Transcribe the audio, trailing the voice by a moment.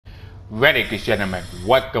Ladies and gentlemen,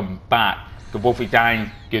 welcome back to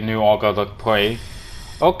Wolfenstein, your new order to play.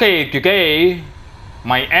 Okay, today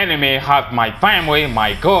my enemy has my family,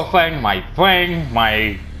 my girlfriend, my friend,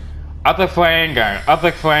 my other friend, and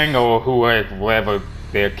other friend, or whoever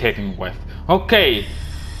they're kicking with. Okay,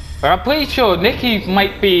 but I'm pretty sure Nikki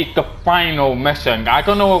might be the final mission. I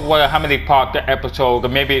don't know how many part the episode, or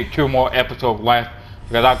maybe 2 more episodes left,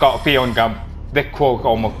 because I got a feeling I'm this close to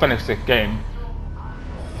almost finish this game.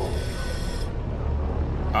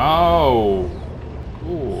 Oh,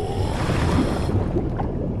 cool.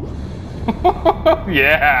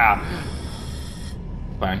 Yeah,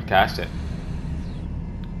 fantastic.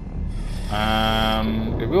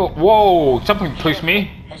 Whoa, something pushed me.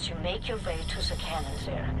 As you make your way to the cannons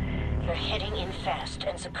there, you're heading in fast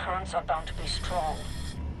and the currents are bound to be strong.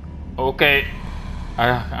 Okay,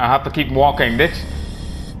 I have to keep walking this.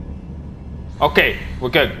 Okay, we're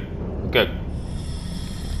good. We're good.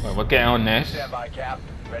 Well, we're getting on this. Stand by, Cap.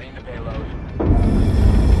 Ready to payload.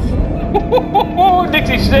 Oh,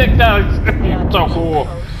 Dixie sick, that's so cool.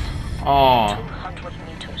 Oh. 200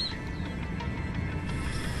 meters.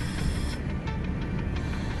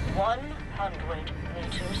 100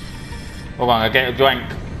 meters. Hold on, I get a drink.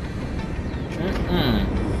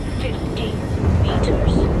 50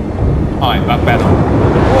 meters. Alright, that's better.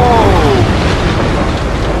 Whoa!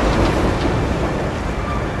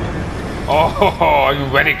 Oh, are you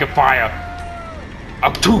ready to fire?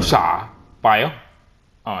 A two-star fire.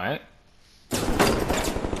 Alright.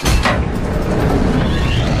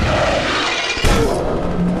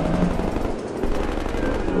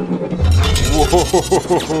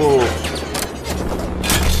 Whoa!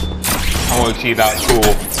 I want to see that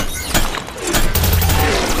tool.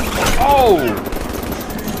 Oh!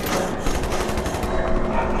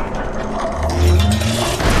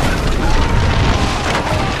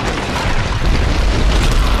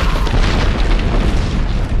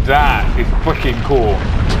 That is freaking cool.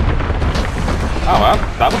 Oh well,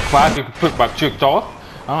 that was fast. You could put my chicks off.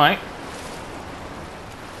 Alright.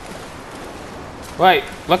 Right,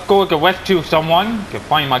 let's go to rescue someone. To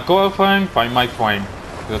find my girlfriend, find my friend.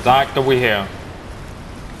 Because that's over here.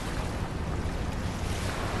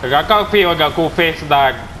 I got a feeling I'll go face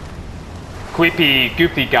that creepy,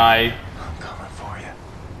 goofy guy. I'm coming for you.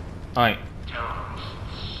 Alright.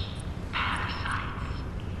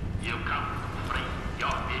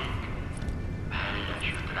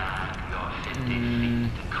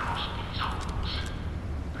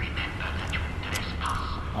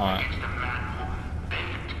 Alright.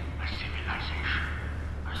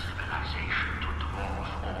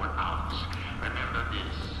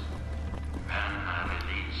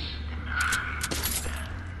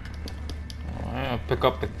 I'll pick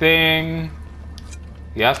up the thing.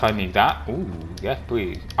 Yes, I need that. Ooh, yes,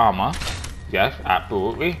 please. Armor. Yes,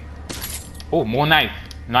 absolutely. Oh, more knife.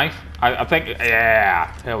 Knife. I think.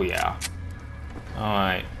 Yeah. Hell yeah.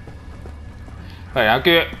 Alright. Right, I'll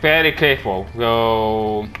get very careful.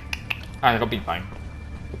 So, I think I'll be fine.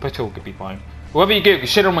 The pistol could be fine. Whatever you get, you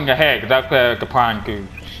shoot them in your head. That's the plan. Goes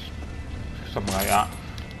something like that.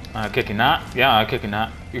 Kicking that. Yeah, kicking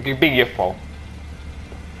that. You can be useful.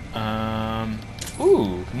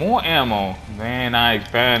 Ooh, more ammo. Very nice,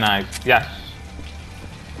 very nice. Yes.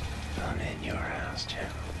 I'm in your house, Jim.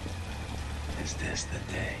 Is this the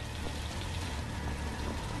day?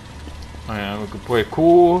 Alright, we can play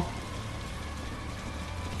cool.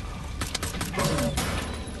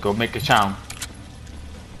 Go make a sound.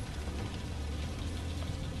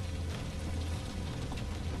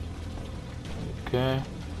 Okay.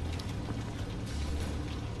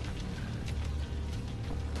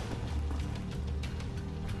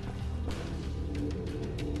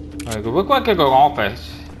 Alright, it looks like a good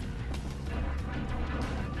office.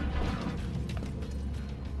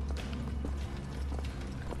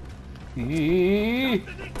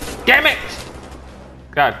 Damn it!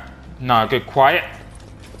 God, no, get quiet.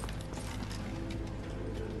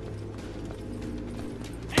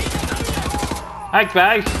 Hey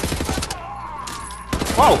guys!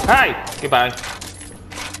 Whoa, hey! Goodbye.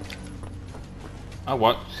 Oh,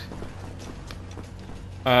 what?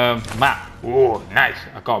 Map. Oh, nice.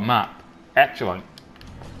 I got a map. Excellent.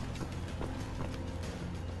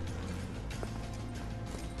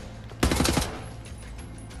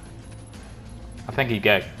 I think he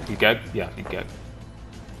good. He good? Yeah, he good.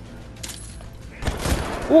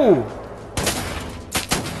 Ooh!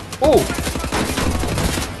 Ooh!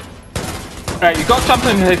 You got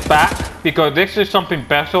something in his back, because this is something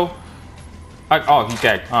special. Oh, he's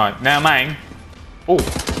dead. Alright, now mine. Oh!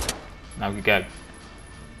 Now he's dead.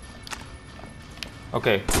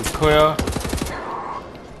 Okay, we're clear.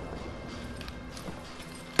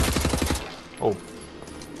 Oh.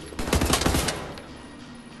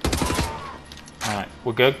 Alright,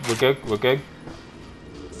 we're good, we're good, we're good.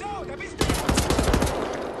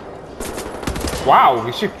 Wow,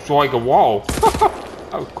 we should destroy the wall.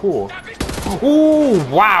 That was cool. Ooh,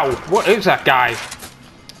 wow, what is that guy?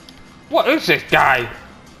 What is this guy?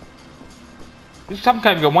 He's some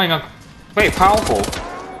kind of wing, very powerful.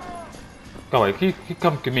 Go away, he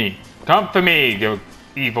come to me. Come for me, you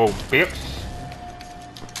evil bitch.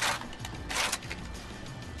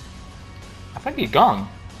 I think he's gone.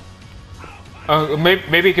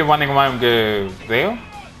 Maybe he's running around there?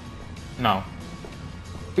 No.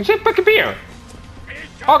 He should pick a beer.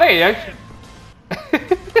 Oh, there he is.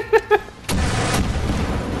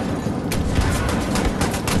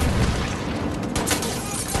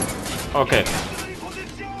 Okay.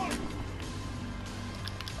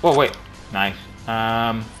 Oh, wait. Nice.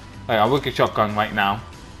 Wait, I'll work a shotgun right now.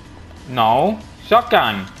 No.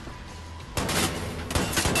 Shotgun.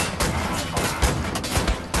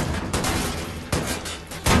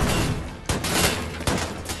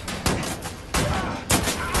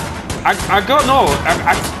 I don't know.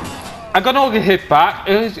 I don't know the hit back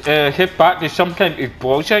is. Hit back is some kind of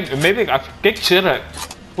explosion. Maybe I get shit it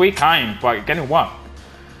 3 times, but it didn't work.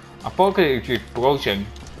 I thought it was explosion.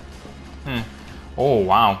 Oh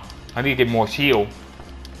wow. I need to get more shield.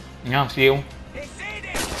 Yeah, shield.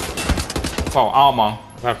 Oh, armor.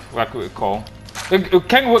 That's what it's called. It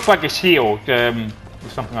kind of looks like a shield, or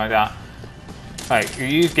something like that. Like,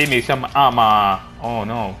 you give me some armor. Oh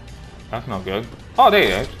no. That's not good. Oh, there it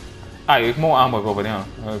is. Ah, there's more armor over there.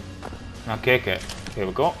 I'll kick it. Here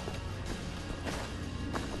we go.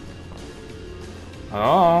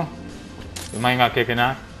 Oh. You might not kicking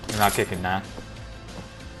that? You're not kicking that.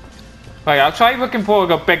 Right, I'll try looking for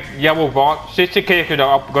the big yellow box just in case to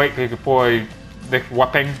upgrade for this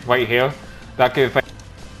weapon right here. That could.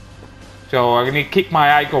 So I need to keep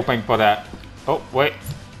my eyes open for that. Oh wait.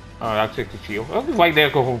 Oh, that's just a shield. Oh, it's right there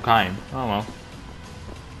the whole time. Oh well.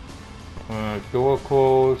 Door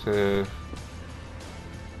closed.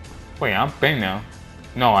 Wait, I'm been now.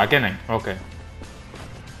 No, I didn't. Okay.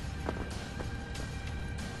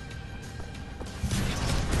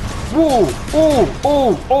 Whoa! Oh!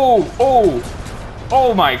 Oh! Oh! Oh!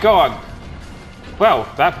 Oh my God! Well,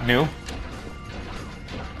 that's new.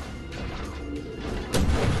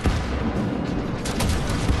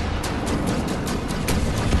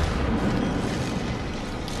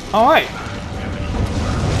 All right.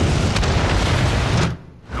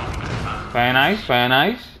 Very nice. Very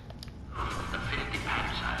nice.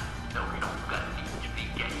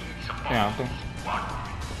 Yeah. Okay.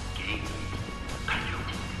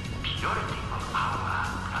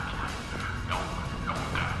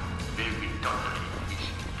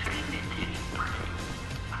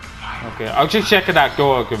 Okay, I'll just check that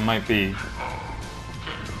door. It might be.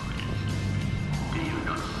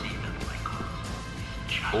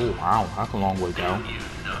 Oh wow, that's a long way down.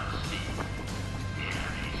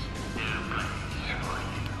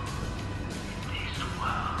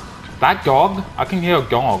 That dog? I can hear a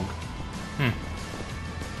dog.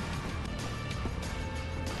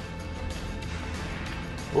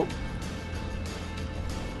 Oh.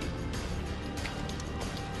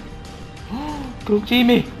 Don't see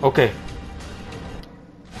me. Okay.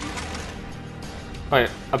 Wait,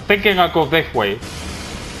 I'm thinking I'll go this way.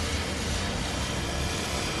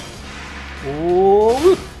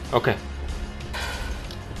 Ooh. Okay.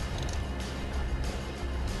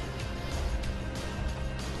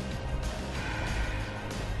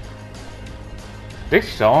 This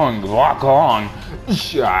song, rock on.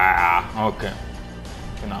 Yeah. Okay.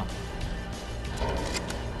 For now.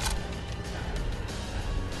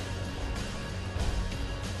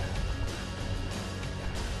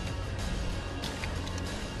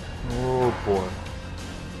 Oh boy.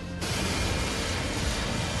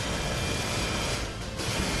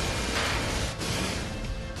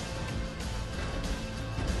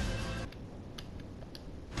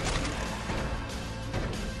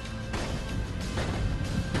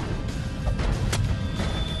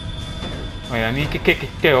 Wait, I need to kick his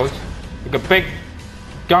tails. There's a big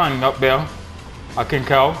gun up there. I can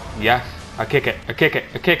kill. Yes. I kick it. I kick it.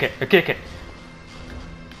 I kick it. I kick it.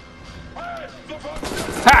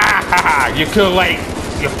 Ha ha ha! You're too late,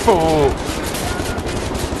 you fool!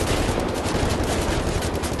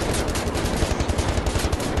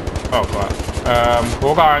 Oh god.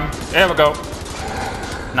 Hold on. There we go.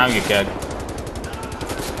 Now you're dead.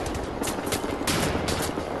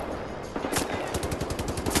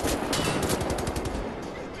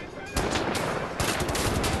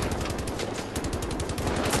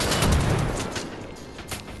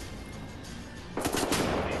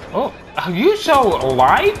 Oh, are you so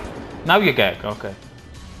alive? Now you're dead. Okay.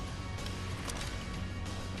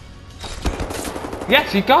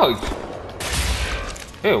 Yes, he goes.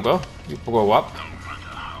 Here we go. You blow up.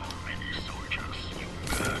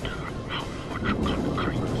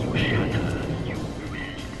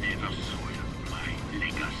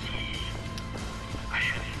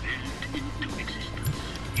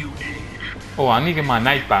 Oh, I need to get my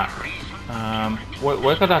knife back.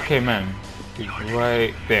 Where could I came in? It's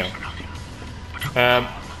right there.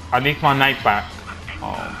 I need my knife back.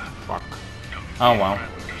 Oh, fuck. Oh, well.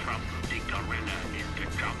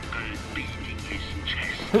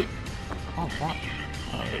 Oh, fuck.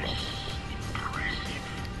 Oh, there we go.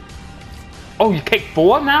 Oh, you kicked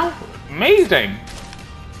 4 now? Amazing.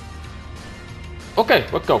 Okay,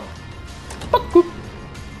 let's go.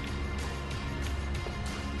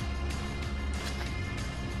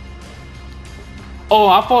 Oh,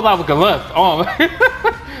 I thought that was a lift. Oh,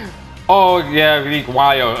 oh yeah, the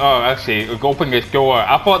wire. Oh, I see. Open this door.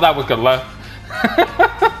 I thought that was a lift.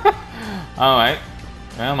 All right,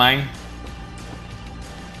 never mind.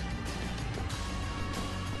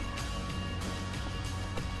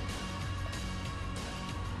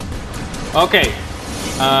 Okay.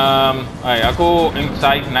 Alright, I'll go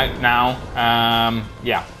inside now.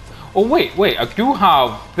 Yeah. Oh wait, I do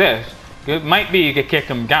have this. It might be you can kick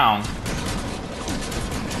him down.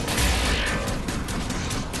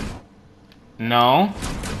 No.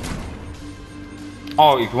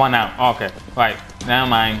 Oh, he's one out. Okay, right. Never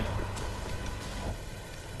mind.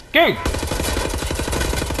 Go.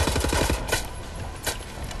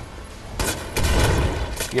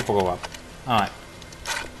 You go up. All right.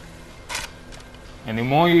 Any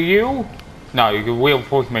more of you? No, you will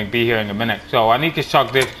force me to be here in a minute. So I need to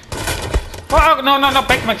suck this. Oh no!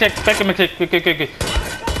 Back my check. Okay.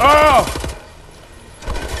 Oh!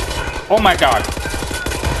 Oh my god.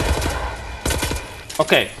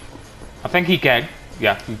 Okay. I think he can.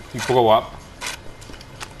 Yeah, he blow up.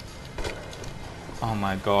 Oh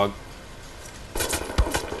my god.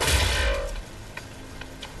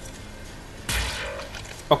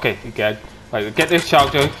 Okay, he can. Right, get this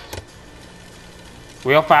shelter.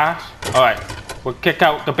 Real fast. Alright. We'll kick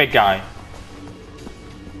out the big guy.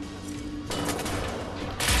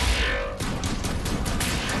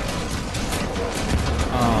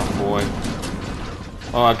 Oh boy.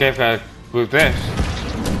 Oh, I guess I with this.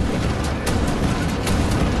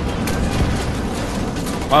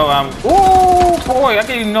 Well, oh boy, I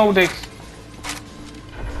didn't know this.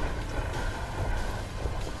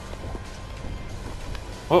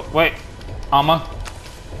 Oh, wait. Armor?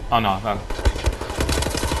 Oh no, no.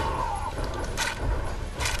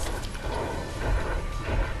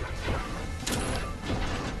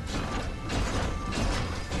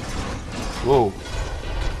 Whoa.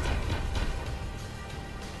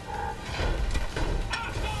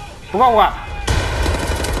 Blow up!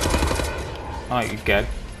 Alright, you good.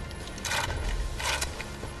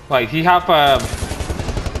 Right, he have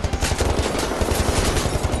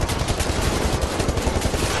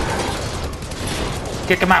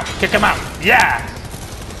kick him out, yeah!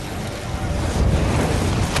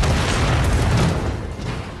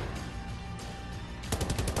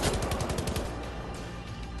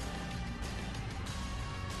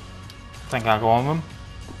 I think I got on him.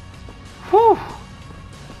 Whew!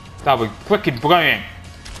 That was freaking brilliant.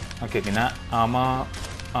 I'm kicking that. Armor.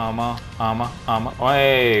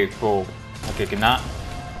 Hey, cool. I'm kicking that.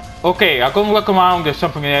 Okay, I'm gonna look around. There's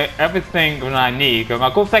something there. Everything that I need.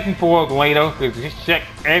 I'll go second floor later. Just check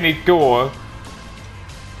any door.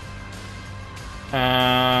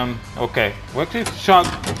 Okay. What's this shot?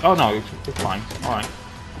 Oh no, it's fine. Alright.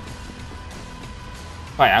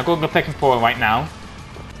 Alright, I'll go to the second floor right now.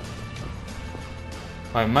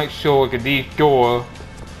 I make sure that these doors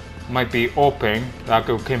might be open. I'll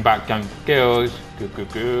go came back downstairs.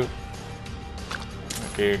 Good.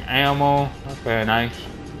 Okay, ammo. That's very nice.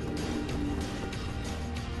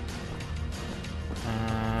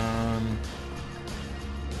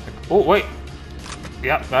 Oh wait.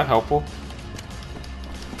 Yeah, that's helpful.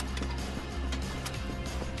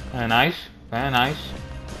 Very nice.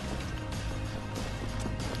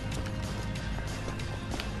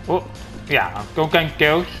 Oh. Yeah, go get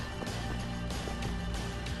kills.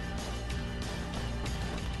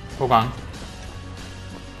 Hold on.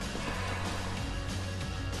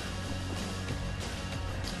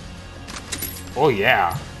 Oh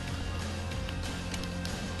yeah.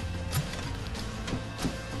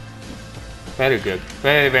 Very good.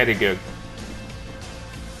 Very good.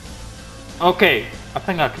 Okay, I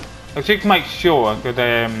think I should make sure that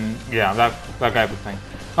yeah, that's everything.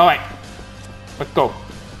 Alright. Let's go.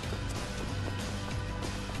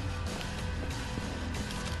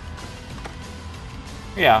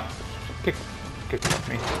 Yeah. Kick off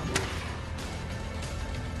me.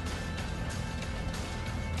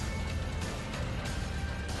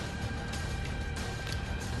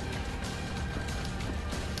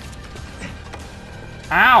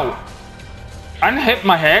 Ow! I hit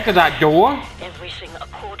my head at that door. Everything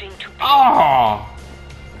according to plan. Oh!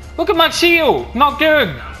 Look at my shield! Not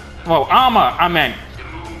good! Well, armor, I meant.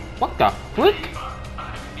 What the frick?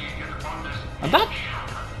 And that?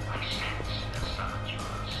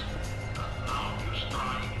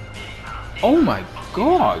 Oh my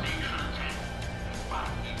god!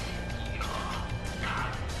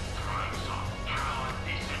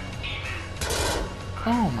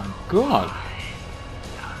 Oh my god!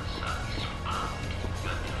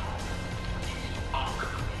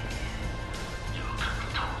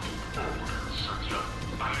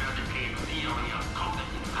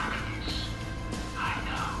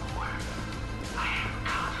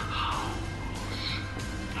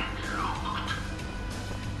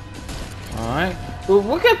 Alright. Well,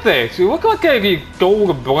 look at this. You look like if you go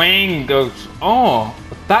the brain goes. Oh,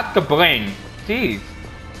 that's the brain. Jeez.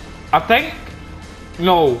 I think.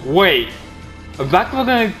 No, wait. Is that what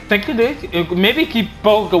I think it is? Maybe he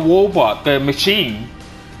built the robot, the machine.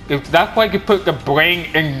 If that's why you put the brain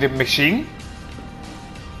in the machine.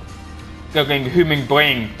 The human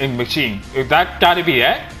brain in machine. Is that gotta be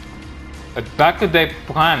it? Is that what they're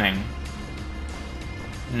planning?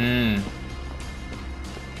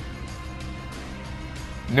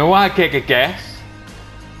 No, I take a guess.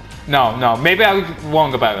 No, maybe I was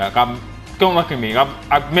wrong about that. Don't look at me.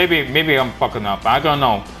 Maybe I'm fucking up. I don't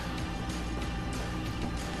know.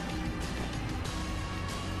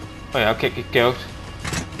 Oh yeah, I'll kick your kills.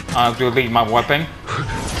 I'll delete my weapon.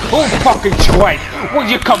 Oh fucking shit! Where'd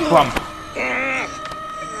you come from?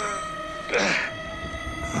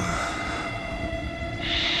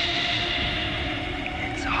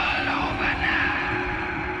 It's all over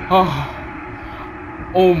now. Oh.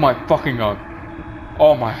 Oh my fucking god.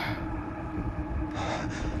 Oh my.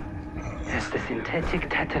 As the synthetic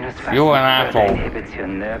tetanus You're an vaccine asshole. inhibits your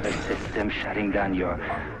nervous system, shutting down your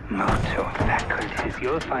motor faculties,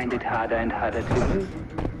 you'll find it harder and harder to move.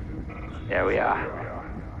 There we are.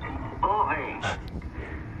 Uri,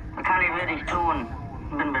 was kann ich wirklich tun?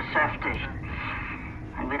 Bin beschäftigt.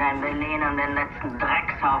 Entweder in Berlin, um den letzten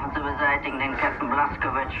Dreckshaufen zu beseitigen, den Captain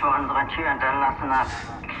Blaskowitsch vor unserer Tür hinterlassen hat.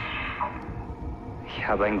 Ich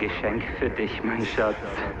habe ein Geschenk für dich, mein Schatz.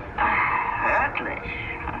 Wirklich?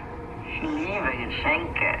 Ich liebe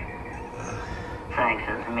Geschenke. Zeigst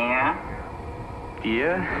du es mir?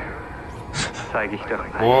 Dir zeige ich doch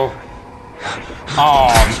ein. Whoa. Oh,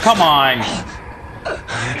 come on.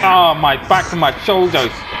 Oh, my back to my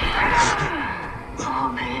shoulders.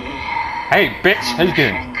 Obi, Hey, bitch, how you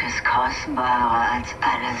doing? Geschenk ist kostbarer als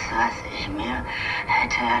alles, was ich mir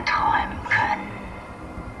hätte erträumen können.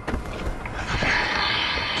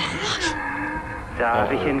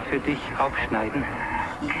 Darf ich ihn für dich aufschneiden?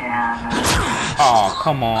 Gerne. Oh,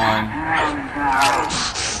 come on. Und damit ich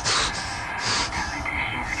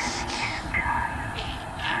es genießen kann.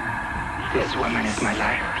 This woman is my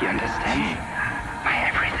life, you understand? My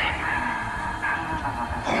everything.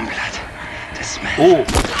 Warm blood. The smell. Oh.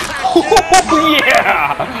 Oh,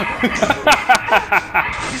 yeah.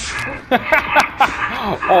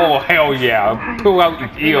 Oh, hell yeah. Pull out your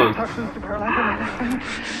ears.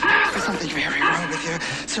 There's something very wrong with your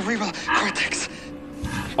cerebral cortex.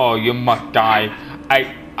 Oh, you must die.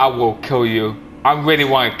 I will kill you. I really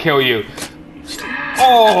want to kill you.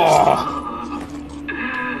 Oh.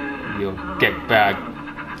 You get bag.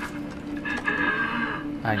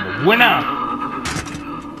 I'm the winner.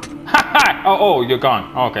 Ha! Oh, you're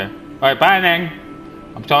gone. Okay. Alright, bye then.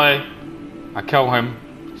 I'm sorry. I killed him.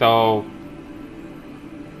 So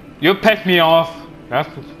you pissed me off. That's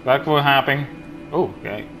what happened. Oh,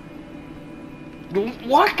 okay.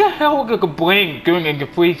 What the hell is the brain doing in the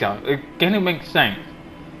freezer? It didn't make sense.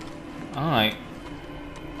 Alright.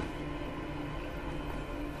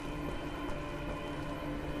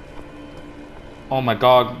 Oh my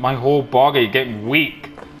god, my whole body getting weak.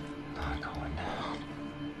 Not going down.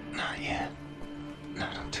 Not yet.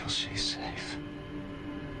 Not until she's safe.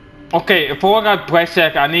 Okay, before I press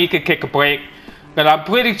check, I need to take a break. But I'm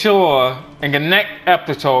pretty sure in the next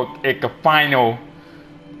episode it's the final.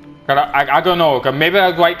 But I don't know, cause maybe I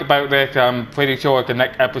was right about this. I'm pretty sure the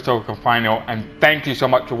next episode is the final. And thank you so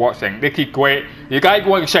much for watching. This is great. You guys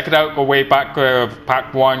want to check it out, go way back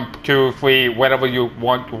part 1, 2, 3, whatever you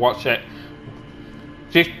want to watch it.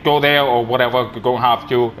 Just go there or whatever, you don't have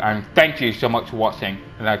to. And thank you so much for watching.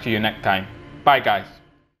 And I'll see you next time. Bye guys.